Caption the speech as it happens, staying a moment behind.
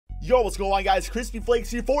Yo, what's going on, guys? KrispyFlakes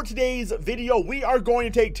here. For today's video, we are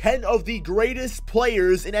going to take 10 of the greatest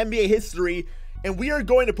players in NBA history, and we are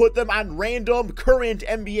going to put them on random current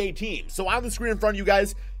NBA teams. So on the screen in front of you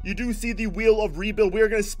guys, you do see the wheel of rebuild. We are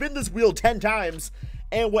going to spin this wheel 10 times,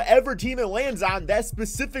 and whatever team it lands on, that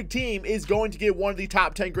specific team is going to get one of the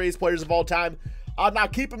top 10 greatest players of all time. Now,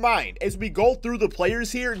 keep in mind, as we go through the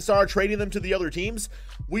players here and start trading them to the other teams,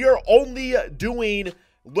 we are only doing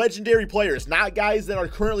legendary players, not guys that are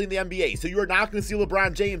currently in the NBA. So you are not going to see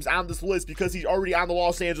LeBron James on this list because he's already on the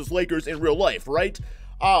Los Angeles Lakers in real life, right?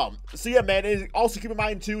 So yeah, man, and also keep in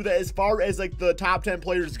mind too that as far as like the top 10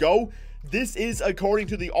 players go, this is according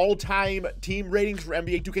to the all-time team ratings for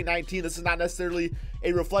NBA 2K19. This is not necessarily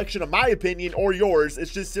a reflection of my opinion or yours.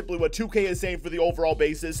 It's just simply what 2K is saying for the overall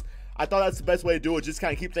basis. I thought that's the best way to do it, just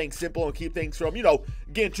kind of keep things simple and keep things from, you know,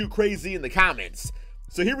 getting too crazy in the comments.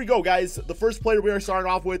 So here we go, guys. The first player we are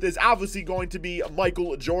starting off with is obviously going to be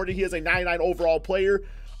Michael Jordan. He is a 99 overall player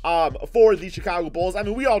for the Chicago Bulls. I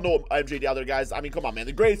mean, we all know MJ, the other guys. I mean, come on, man.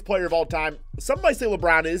 The greatest player of all time. Some might say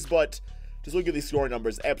LeBron is, but just look at these scoring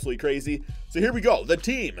numbers. Absolutely crazy. So here we go. The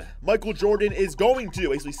team Michael Jordan is going to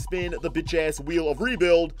basically spin the bitch-ass wheel of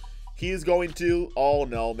rebuild. He is going to, oh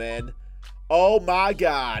no, man. Oh my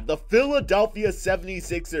God. The Philadelphia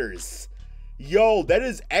 76ers. Yo, that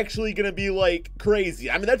is actually gonna be like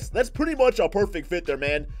crazy. I mean, that's pretty much a perfect fit there,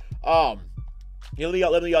 man. Yeah,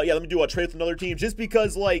 let me do a trade with another team just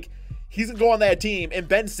because like he's gonna go on that team, and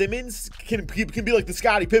Ben Simmons can be like the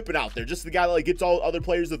Scottie Pippen out there, just the guy that like gets all other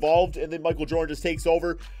players involved, and then Michael Jordan just takes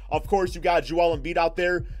over. Of course, you got Joel Embiid out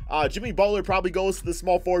there. Jimmy Butler probably goes to the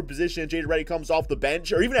small forward position, and Jaden Reddick comes off the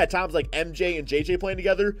bench, or even at times like MJ and JJ playing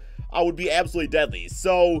together, would be absolutely deadly.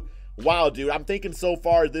 So wow, dude, I'm thinking so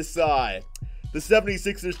far this the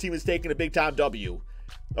 76ers team is taking a big-time W.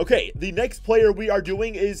 Okay, the next player we are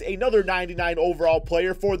doing is another 99 overall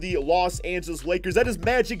player for the Los Angeles Lakers. That is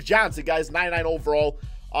Magic Johnson, guys, 99 overall.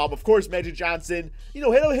 Of course, Magic Johnson, you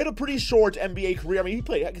know, hit a pretty short NBA career. I mean,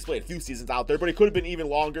 I guess played a few seasons out there, but it could have been even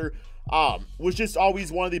longer. Was just always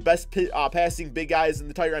one of the best passing big guys in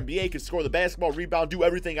the entire NBA. Could score the basketball, rebound, do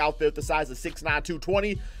everything out there at the size of 6'9",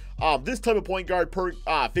 220. This type of point guard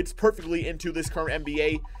fits perfectly into this current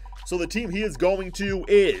NBA. So the team he is going to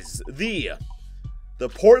is the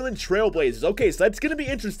Portland Trail Blazers. Okay, so that's going to be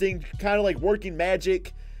interesting, kind of like working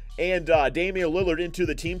Magic and Damian Lillard into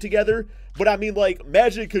the team together. But I mean, like,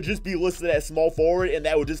 Magic could just be listed as small forward, and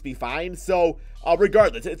that would just be fine. So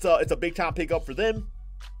regardless, it's a big time pickup for them.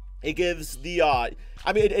 It gives the, I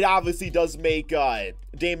mean, it obviously does make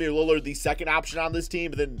Damian Lillard the second option on this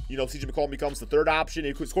team. But then, you know, CJ McCollum becomes the third option.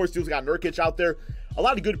 Of course, still got Nurkic out there. A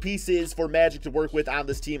lot of good pieces for Magic to work with on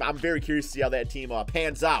this team. I'm very curious to see how that team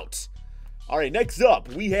pans out. All right, next up,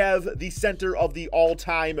 we have the center of the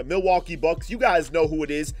all-time Milwaukee Bucks. You guys know who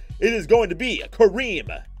it is. It is going to be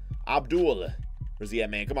Kareem Abdul. Where's he at,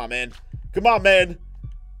 man? Come on, man. Come on, man.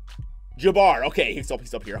 Jabbar. Okay, he's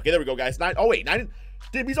up here. Okay, there we go, guys. 9. Oh, wait, 9.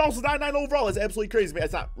 Damn, he's also 99 overall. That's absolutely crazy, man.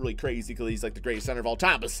 It's not really crazy because he's like the greatest center of all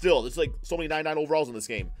time, but still, there's like so many 99 overalls in this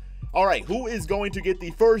game. All right, who is going to get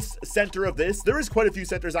the first center of this? There is quite a few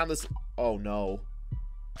centers on this. Oh, no.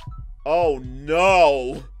 Oh,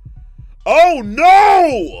 no. Oh,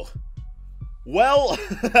 no! Well,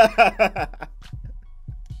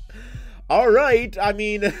 all right. I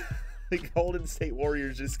mean, the Golden State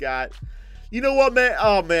Warriors just got... You know what, man?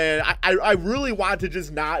 Oh, man. I really want to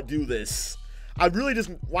just not do this. I really just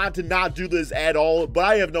want to not do this at all, but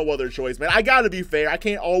I have no other choice, man. I got to be fair. I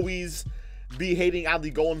can't always be hating on the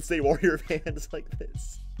Golden State Warrior fans like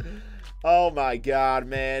this. Oh my God,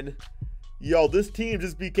 man. Yo, this team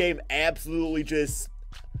just became absolutely just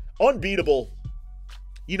unbeatable.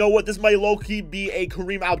 You know what? This might low-key be a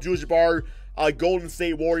Kareem Abdul-Jabbar Golden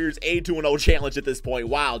State Warriors 8-0 challenge at this point.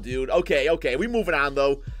 Wow, dude. Okay. We moving on,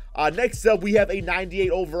 though. Next up, we have a 98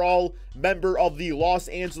 overall member of the Los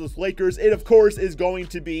Angeles Lakers. It, of course, is going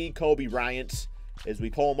to be Kobe Bryant. As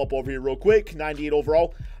we pull him up over here real quick, 98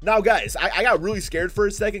 overall. Now, guys, I got really scared for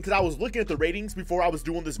a second because I was looking at the ratings before I was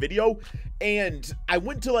doing this video, and I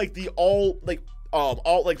went to like the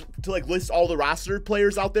list all the roster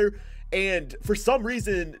players out there, and for some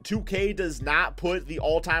reason 2K does not put the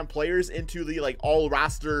all-time players into the like all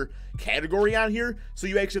roster category on here, so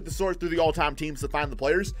you actually have to sort through the all-time teams to find the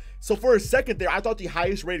players. So for a second there, I thought the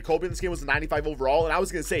highest rated Kobe in this game was a 95 overall, and I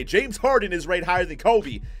was gonna say James Harden is rated higher than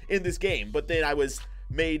Kobe in this game, but then I was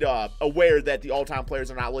made aware that the all-time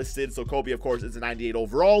players are not listed, so Kobe, of course, is a 98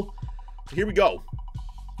 overall. So here we go.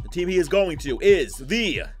 The team he is going to is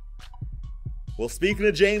the Well, speaking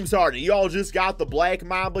of James Harden, y'all just got the Black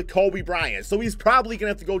Mamba Kobe Bryant. So he's probably going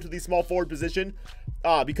to have to go to the small forward position.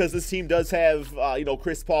 because this team does have, you know,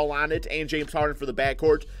 Chris Paul on it and James Harden for the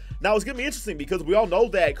backcourt. Now, it's going to be interesting because we all know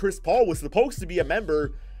that Chris Paul was supposed to be a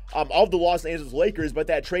member of the Los Angeles Lakers, but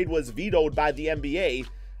that trade was vetoed by the NBA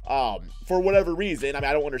for whatever reason. I mean,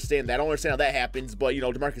 I don't understand that. I don't understand how that happens, but, you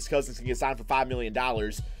know, DeMarcus Cousins can get signed for $5 million.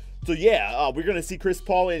 So, yeah, we're going to see Chris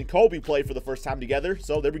Paul and Kobe play for the first time together.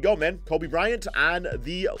 So, there we go, man. Kobe Bryant on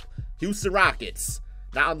the Houston Rockets,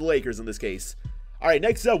 not on the Lakers in this case. All right,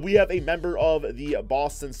 next up, we have a member of the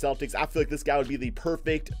Boston Celtics. I feel like this guy would be the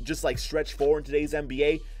perfect, just like stretch forward in today's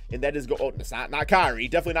NBA, and that is oh, it's not Kyrie,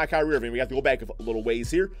 definitely not Kyrie Irving. We have to go back a little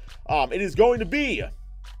ways here. It is going to be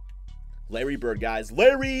Larry Bird, guys.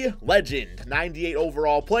 Larry Legend, 98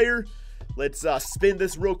 overall player. Let's spin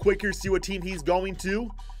this real quick here, see what team he's going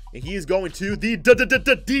to, and he is going to the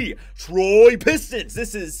Detroit Pistons.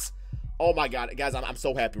 This is. Oh my God, guys, I'm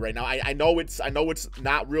so happy right now. I know it's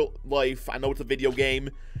not real life. I know it's a video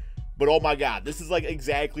game, but oh my God, this is like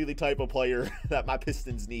exactly the type of player that my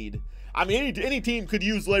Pistons need. I mean, any team could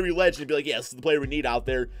use Larry Legend and be like, yes, this is the player we need out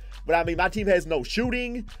there. But I mean, my team has no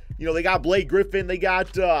shooting. You know, they got Blake Griffin, they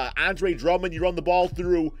got Andre Drummond. You run the ball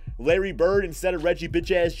through Larry Bird instead of Reggie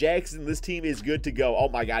bitch-ass Jackson. This team is good to go. Oh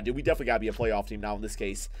my God, dude, we definitely got to be a playoff team now in this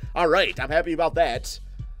case. All right, I'm happy about that.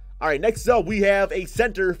 All right, next up, we have a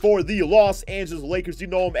center for the Los Angeles Lakers. You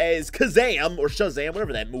know him as Kazam, or Shazam,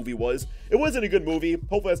 whatever that movie was. It wasn't a good movie.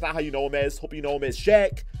 Hopefully that's not how you know him as. Hope you know him as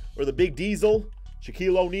Shaq, or the Big Diesel,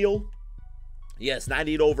 Shaquille O'Neal. Yes,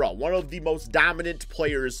 98 overall. One of the most dominant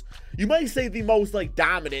players. You might say the most, like,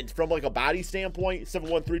 dominant from, like, a body standpoint.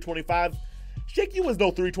 7'1", 325. Shaq, you was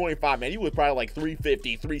no 325, man. You was probably, like,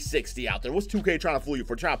 350, 360 out there. What's 2K trying to fool you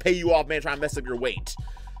for? Trying to pay you off, man. Trying to mess up your weight.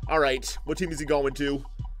 All right, what team is he going to?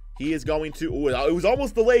 He is going to, ooh, it was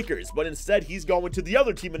almost the Lakers, but instead he's going to the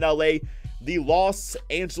other team in LA, the Los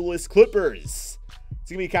Angeles Clippers.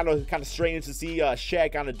 It's gonna be kind of strange to see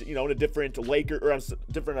Shaq on a, you know, in a different Laker or a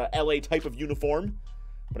different LA type of uniform.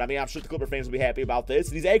 But I mean, I'm sure the Clipper fans will be happy about this.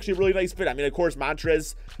 And he's actually a really nice fit. I mean, of course,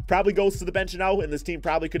 Montrez probably goes to the bench now, and this team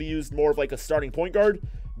probably could have used more of like a starting point guard.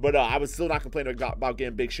 But I was still not complaining about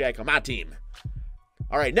getting Big Shaq on my team.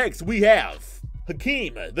 All right, next we have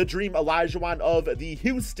Hakeem, the Dream Olajuwon of the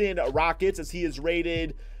Houston Rockets, as he is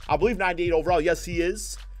rated, I believe, 98 overall. Yes, he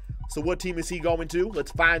is. So what team is he going to?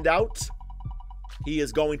 Let's find out. He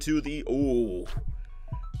is going to the, ooh.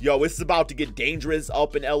 Yo, this is about to get dangerous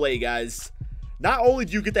up in LA, guys. Not only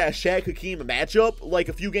do you get that Shaq Hakeem matchup, like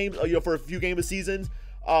a few games, you know, for a few games of seasons,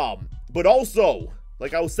 but also,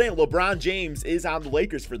 like I was saying, LeBron James is on the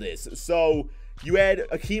Lakers for this. So you add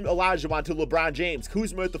Hakeem Olajuwon to LeBron James.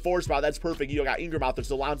 Kuzma at the 4 spot. That's perfect. You got Ingram out there.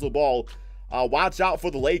 So Lonzo Ball. Watch out for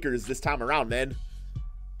the Lakers this time around, man.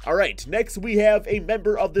 All right. Next, we have a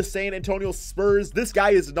member of the San Antonio Spurs. This guy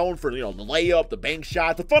is known for, you know, the layup, the bank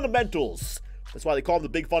shot, the fundamentals. That's why they call him the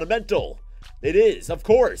big fundamental. It is, of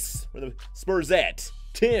course, where the Spurs at.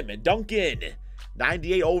 Tim Duncan.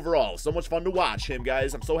 98 overall. So much fun to watch him,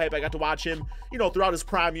 guys. I'm so happy I got to watch him, you know, throughout his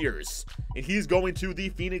prime years. And he's going to the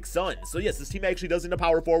Phoenix Suns. So, yes, this team actually does need a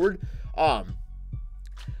power forward.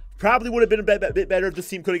 Probably would have been a bit better if this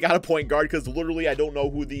team could have got a point guard, because literally I don't know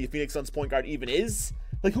who the Phoenix Suns point guard even is.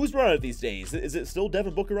 Like, who's running it these days? Is it still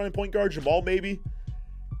Devin Booker running point guard? Jamal, maybe?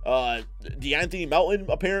 DeAnthony Melton,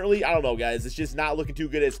 apparently? I don't know, guys. It's just not looking too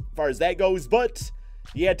good as far as that goes, but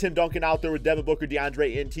you had Tim Duncan out there with Devin Booker,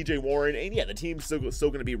 DeAndre, and TJ Warren. And yeah, the team's still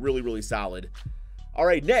going to be really, really solid. All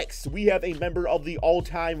right, next, we have a member of the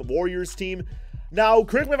all-time Warriors team. Now,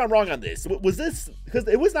 correct me if I'm wrong on this. Was this, because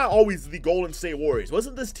it was not always the Golden State Warriors.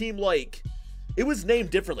 Wasn't this team like, it was named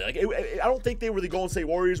differently. Like, I don't think they were the Golden State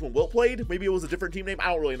Warriors when Wilt played. Maybe it was a different team name. I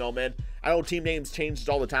don't really know, man. I know team names changed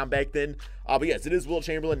all the time back then. But yes, it is Wilt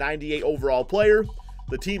Chamberlain, 98 overall player.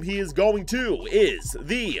 The team he is going to is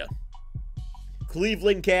the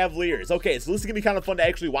Cleveland Cavaliers. Okay, so this is going to be kind of fun to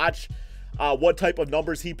actually watch what type of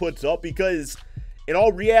numbers he puts up, because in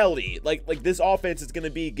all reality, like this offense is going to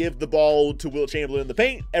be give the ball to Wilt Chamberlain in the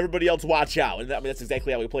paint, everybody else watch out. And I mean, that's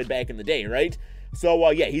exactly how we played back in the day, right? So,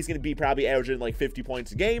 yeah, he's going to be probably averaging like 50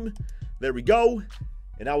 points a game. There we go.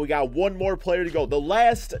 And now we got one more player to go. The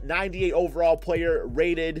last 98 overall player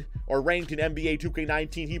rated or ranked in NBA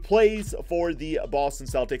 2K19. He plays for the Boston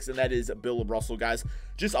Celtics, and that is Bill Russell, guys.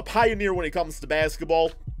 Just a pioneer when it comes to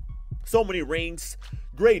basketball. So many rings.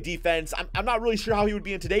 Great defense. I'm not really sure how he would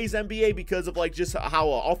be in today's NBA because of like just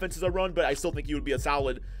how offenses are run, but I still think he would be a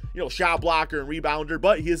solid, you know, shot blocker and rebounder.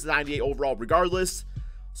 But he is 98 overall regardless.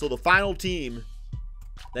 So the final team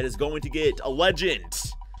that is going to get a legend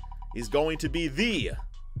is going to be the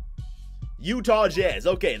Utah Jazz.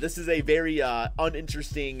 Okay, this is a very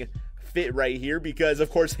uninteresting fit right here because, of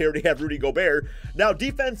course, they already have Rudy Gobert. Now,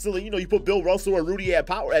 defensively, you put Bill Russell or Rudy at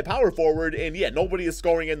power forward, and yeah, nobody is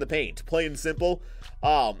scoring in the paint. Plain and simple.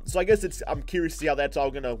 So I guess I'm curious to see how that's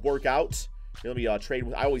all gonna work out. Here, let me trade.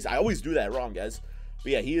 I always do that wrong, guys.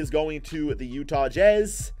 But yeah, he is going to the Utah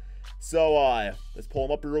Jazz. So let's pull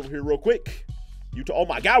him up over here real quick. Utah. Oh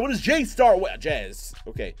my God, what is J Star? Jazz.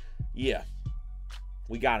 Okay, yeah,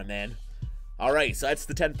 we got him, man. All right, so that's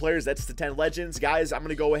the 10 players. That's the 10 legends, guys. I'm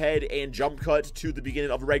gonna go ahead and jump cut to the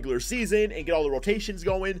beginning of a regular season and get all the rotations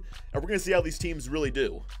going, and we're gonna see how these teams really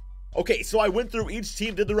do. Okay, so I went through each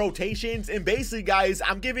team, did the rotations, and basically, guys,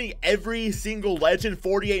 I'm giving every single legend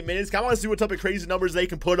 48 minutes. I want to see what type of crazy numbers they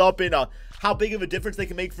can put up and how big of a difference they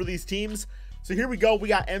can make for these teams. So here we go. We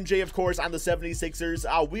got MJ, of course, on the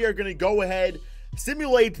 76ers. We are going to go ahead,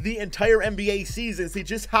 simulate the entire NBA season, see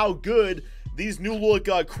just how good these new look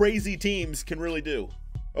crazy teams can really do.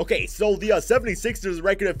 Okay, so the 76ers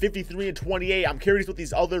record of 53-28. I'm curious what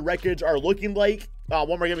these other records are looking like. One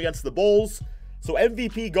more game against the Bulls. So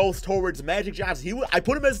MVP goes towards Magic Johnson. I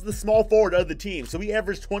put him as the small forward of the team. So he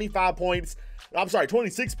averaged 26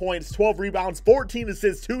 points, 12 rebounds, 14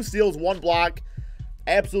 assists, 2 steals, 1 block.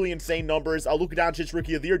 Absolutely insane numbers. Luka Doncic,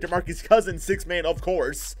 Rookie of the Year. DeMarcus Cousins, 6th man, of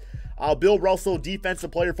course. Bill Russell, defensive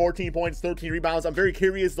player, 14 points, 13 rebounds. I'm very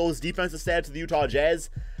curious those defensive stats of the Utah Jazz.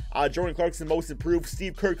 Jordan Clarkson, most improved.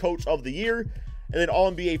 Steve Kerr, Coach of the Year. And then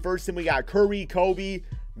All-NBA first team, we got Curry, Kobe,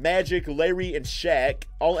 Magic, Larry, and Shaq.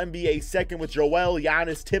 All-NBA second with Joel,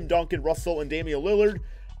 Giannis, Tim Duncan, Russell, and Damian Lillard.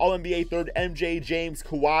 All-NBA third, MJ, James,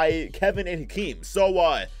 Kawhi, Kevin, and Hakeem. So,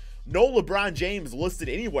 no LeBron James listed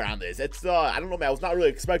anywhere on this. It's, I don't know, man. I was not really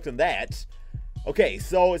expecting that. Okay,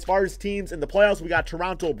 so as far as teams in the playoffs, we got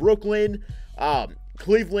Toronto, Brooklyn,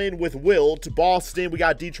 Cleveland with Wilt, Boston, we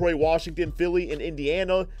got Detroit, Washington, Philly, and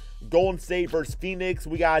Indiana. Golden State versus Phoenix.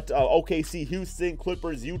 We got OKC, Houston,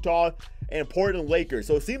 Clippers, Utah, and Portland Lakers.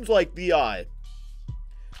 So it seems like the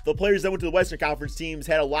players that went to the Western Conference teams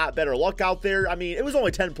had a lot better luck out there. I mean, it was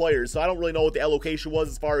only 10 players, so I don't really know what the allocation was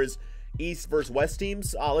as far as East versus West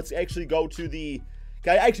teams. Let's actually go to the.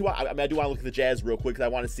 I do want to look at the Jazz real quick because I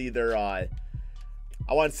want to see their. I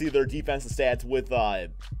want to see their defensive stats with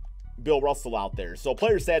Bill Russell out there. So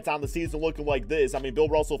player stats on the season looking like this. I mean, Bill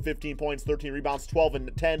Russell, 15 points, 13 rebounds, 12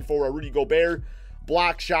 and 10 for Rudy Gobert.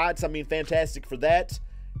 Block shots, I mean, fantastic for that.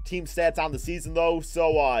 Team stats on the season, though.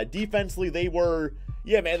 So defensively, they were,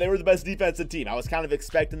 yeah, man, they were the best defensive team. I was kind of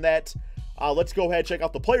expecting that. Let's go ahead and check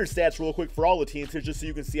out the player stats real quick for all the teams here, just so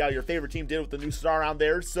you can see how your favorite team did with the new star on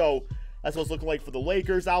there. So that's what it's looking like for the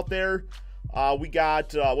Lakers out there. We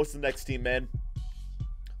got, what's the next team, man?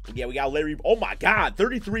 Yeah, we got Larry. Oh my God,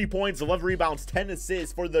 33 points, 11 rebounds, 10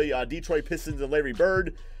 assists for the Detroit Pistons and Larry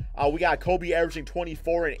Bird. We got Kobe averaging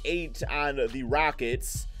 24 and 8 on the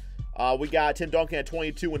Rockets. We got Tim Duncan at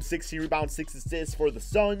 22 and 16 rebounds, 6 assists for the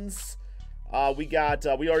Suns. We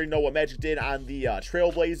already know what Magic did on the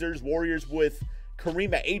Trailblazers. Warriors with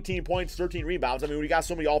Kareem at 18 points, 13 rebounds. I mean, we got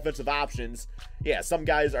so many offensive options. Yeah, some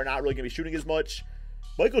guys are not really going to be shooting as much.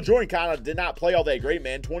 Michael Jordan kind of did not play all that great,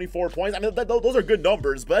 man. 24 points. I mean, those are good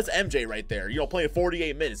numbers, but that's MJ right there. You know, playing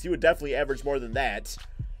 48 minutes. He would definitely average more than that.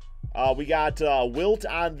 We got Wilt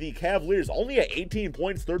on the Cavaliers. Only at 18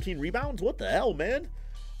 points, 13 rebounds? What the hell, man?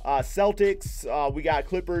 Celtics. We got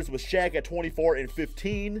Clippers with Shaq at 24 and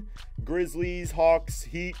 15. Grizzlies, Hawks,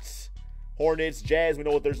 Heat, Hornets, Jazz. We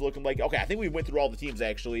know what theirs looking like. Okay, I think we went through all the teams,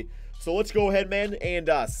 actually. So let's go ahead, man, and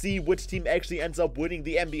see which team actually ends up winning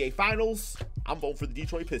the NBA Finals. I'm voting for the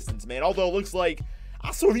Detroit Pistons, man. Although it looks like,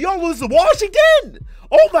 I swear, y'all lose to Washington.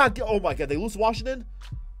 Oh my God, they lose to Washington.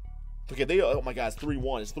 Okay, oh my God, it's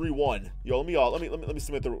 3-1. It's 3-1. Yo, let me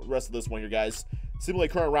submit the rest of this one here, guys. Simulate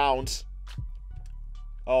current round.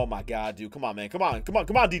 Oh my God, dude, come on, man, come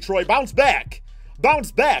on, Detroit, bounce back,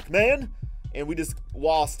 man. And we just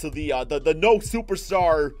lost to the no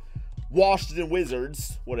superstar Washington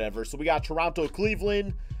Wizards, whatever. So we got Toronto,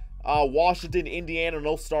 Cleveland, Washington, Indiana,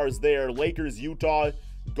 no stars there. Lakers, Utah,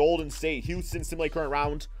 Golden State, Houston, simulate current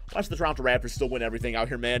round. Watch the Toronto Raptors still win everything out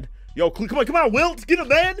here, man. Yo, come on, Wilt, get him,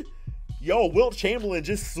 man. Yo, Wilt Chamberlain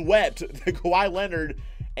just swept Kawhi Leonard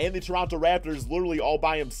and the Toronto Raptors literally all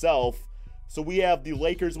by himself. So we have the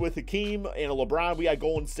Lakers with Hakeem and LeBron. We got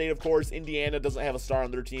Golden State, of course. Indiana doesn't have a star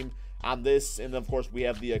on their team on this. And then, of course, we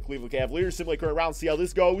have the Cleveland Cavaliers. Simulate current round, see how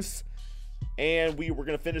this goes. And we're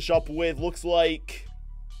going to finish up with, looks like,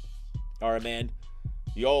 all right, man.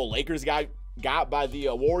 Yo, Lakers got by the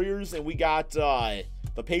Warriors, and we got the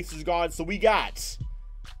Pacers gone. So we got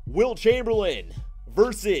Wilt Chamberlain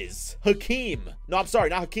versus Hakeem. No, I'm sorry,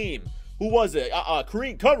 not Hakeem. Who was it?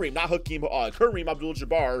 Kareem, not Hakeem. Kareem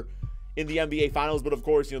Abdul-Jabbar in the NBA Finals. But, of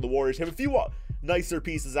course, you know, the Warriors have a few nicer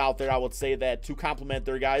pieces out there, I would say, that to complement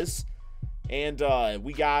their guys. And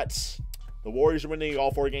we got the Warriors winning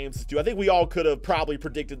all 4 games too. I think we all could have probably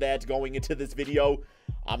predicted that going into this video.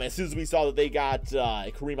 As soon as we saw that they got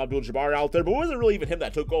Kareem Abdul-Jabbar out there, but it wasn't really even him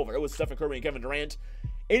that took over. It was Stephen Curry and Kevin Durant.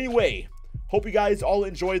 Anyway, hope you guys all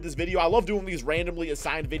enjoyed this video. I love doing these randomly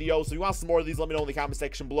assigned videos, so if you want some more of these, let me know in the comment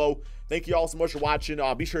section below. Thank you all so much for watching.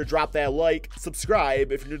 Be sure to drop that like,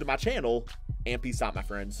 subscribe if you're new to my channel, and peace out, my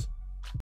friends.